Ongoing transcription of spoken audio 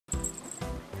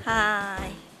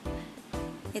Hi,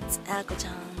 it's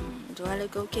Aco-chan. Do I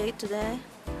look okay today?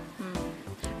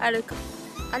 I look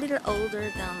a little older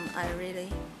than I really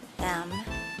am,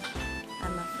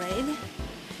 I'm afraid.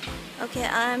 Okay,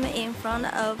 I'm in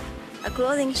front of a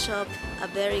clothing shop, a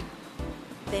very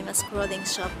famous clothing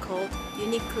shop called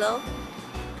Uniqlo,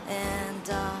 and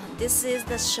this is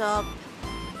the shop,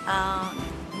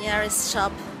 nearest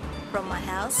shop from my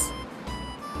house.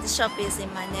 The shop is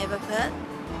in my neighborhood,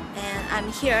 and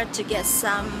I'm here to get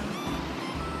some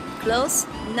clothes.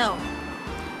 No,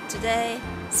 today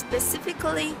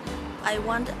specifically I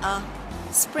want a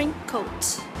spring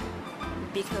coat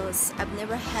because I've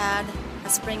never had a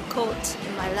spring coat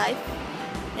in my life,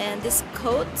 and this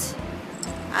coat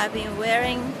I've been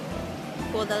wearing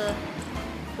for the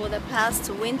past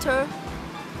winter.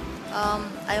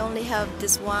 I only have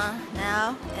this one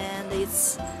now, and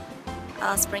it's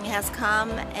spring has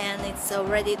come and it's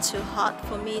already too hot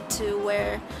for me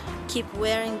to keep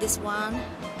wearing this one.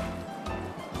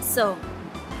 So,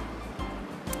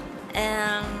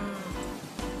 and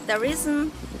the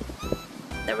reason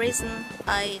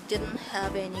I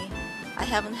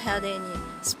haven't had any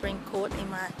spring coat in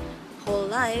my whole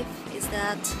life is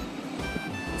that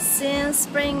since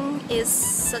spring is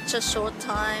such a short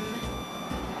time,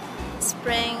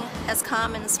 spring has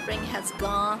come and spring has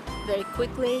gone very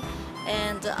quickly,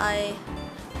 and I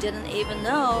didn't even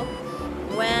know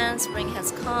when spring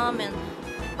has come and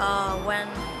when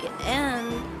it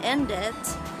ended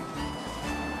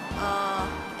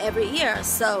every year.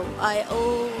 So I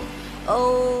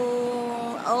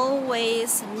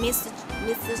always miss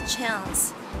the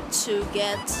chance to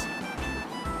get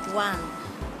one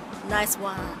nice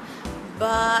one.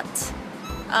 But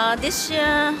this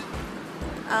year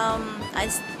I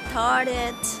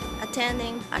started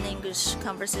attending an English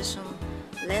conversation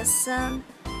lesson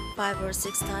 5 or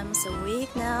 6 times a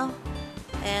week now,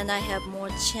 and I have more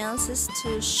chances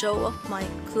to show off my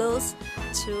clothes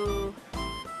to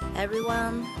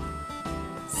everyone.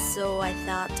 So I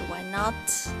thought, why not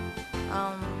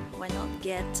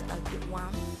get a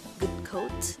good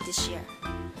coat this year,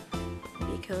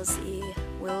 because it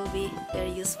will be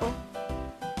very useful.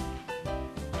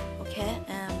 Okay,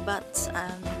 but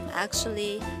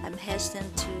I'm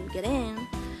hesitant to get in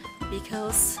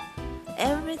because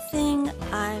everything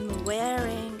I'm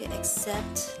wearing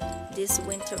except this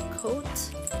winter coat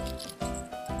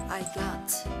I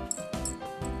got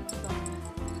from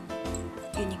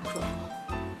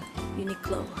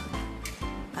Uniqlo.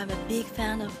 I'm a big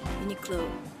fan of Uniqlo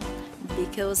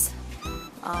because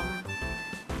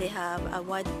they have a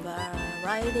wide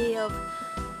variety of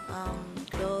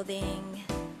clothing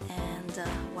and a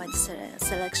wide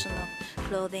selection of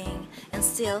clothing, and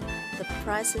still the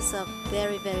prices are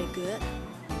very good.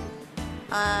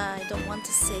 I don't want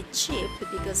to say cheap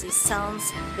because it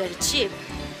sounds very cheap,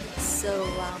 so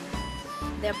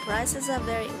their prices are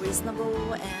very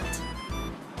reasonable, and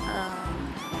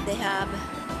they have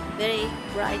very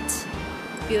bright,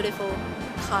 beautiful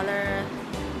color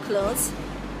clothes,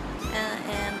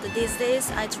 and these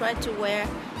days I try to wear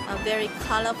a very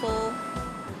colorful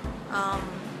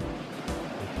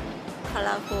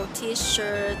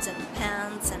t-shirts and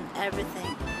pants and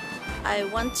everything. I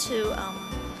want to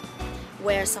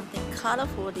wear something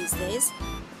colorful these days.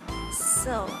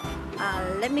 So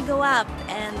let me go up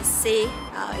and see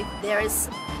if there is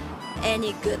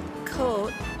any good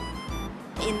coat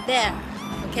in there.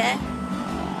 Okay?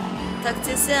 Talk to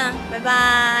you soon. Bye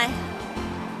bye.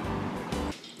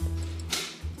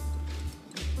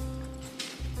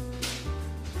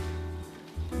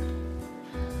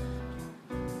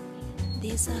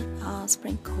 These are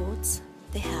spring coats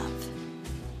they have.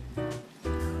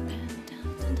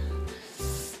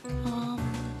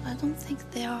 I don't think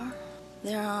there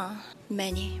are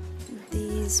many.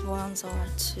 These ones are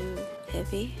too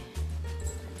heavy.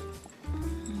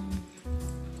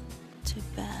 Too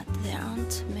bad there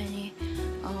aren't many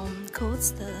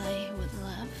coats that I would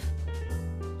love.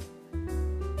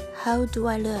 How do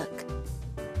I look?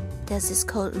 Does this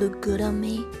coat look good on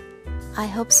me? I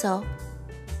hope so.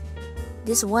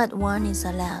 This white one is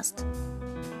the last.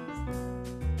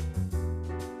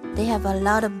 They have a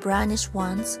lot of brownish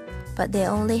ones, but they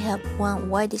only have one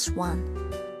whitish one.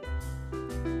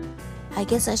 I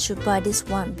guess I should buy this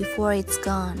one before it's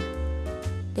gone.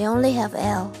 They only have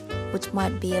L, which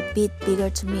might be a bit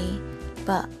bigger to me,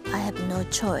 but I have no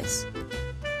choice.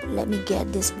 Let me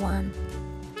get this one.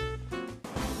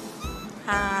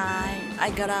 Hi,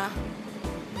 I got a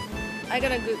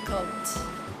good coat.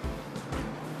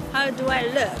 How do I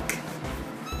look?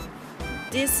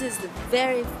 This is the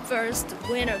very first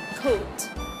winter coat.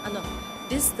 No,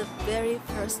 this is the very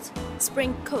first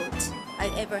spring coat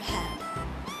I ever had.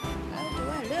 How do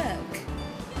I look?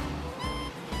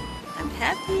 I'm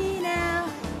happy now,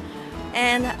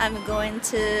 and I'm going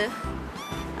to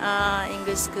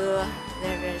English school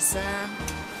very soon.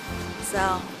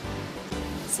 So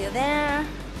see you there,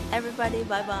 everybody.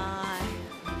 Bye bye.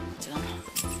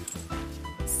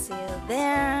 See you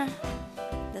there,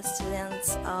 the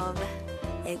students of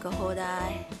英語放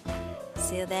題.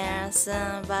 See you there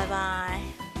soon. Bye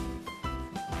bye.